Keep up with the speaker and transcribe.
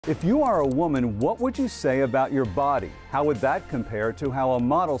If you are a woman, what would you say about your body? How would that compare to how a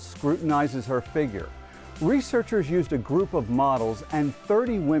model scrutinizes her figure? Researchers used a group of models and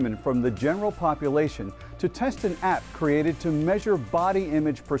 30 women from the general population to test an app created to measure body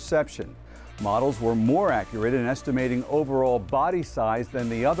image perception. Models were more accurate in estimating overall body size than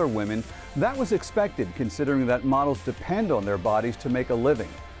the other women. That was expected, considering that models depend on their bodies to make a living.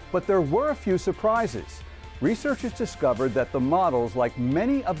 But there were a few surprises. Researchers discovered that the models, like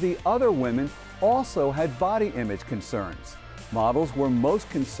many of the other women, also had body image concerns. Models were most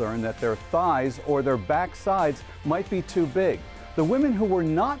concerned that their thighs or their back sides might be too big. The women who were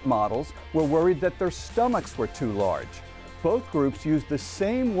not models were worried that their stomachs were too large. Both groups used the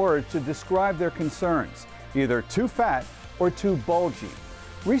same word to describe their concerns, either too fat or too bulgy.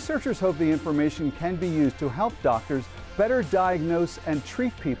 Researchers hope the information can be used to help doctors better diagnose and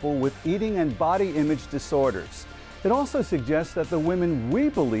treat people with eating and body image disorders. It also suggests that the women we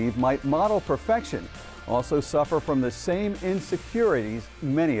believe might model perfection also suffer from the same insecurities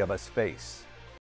many of us face.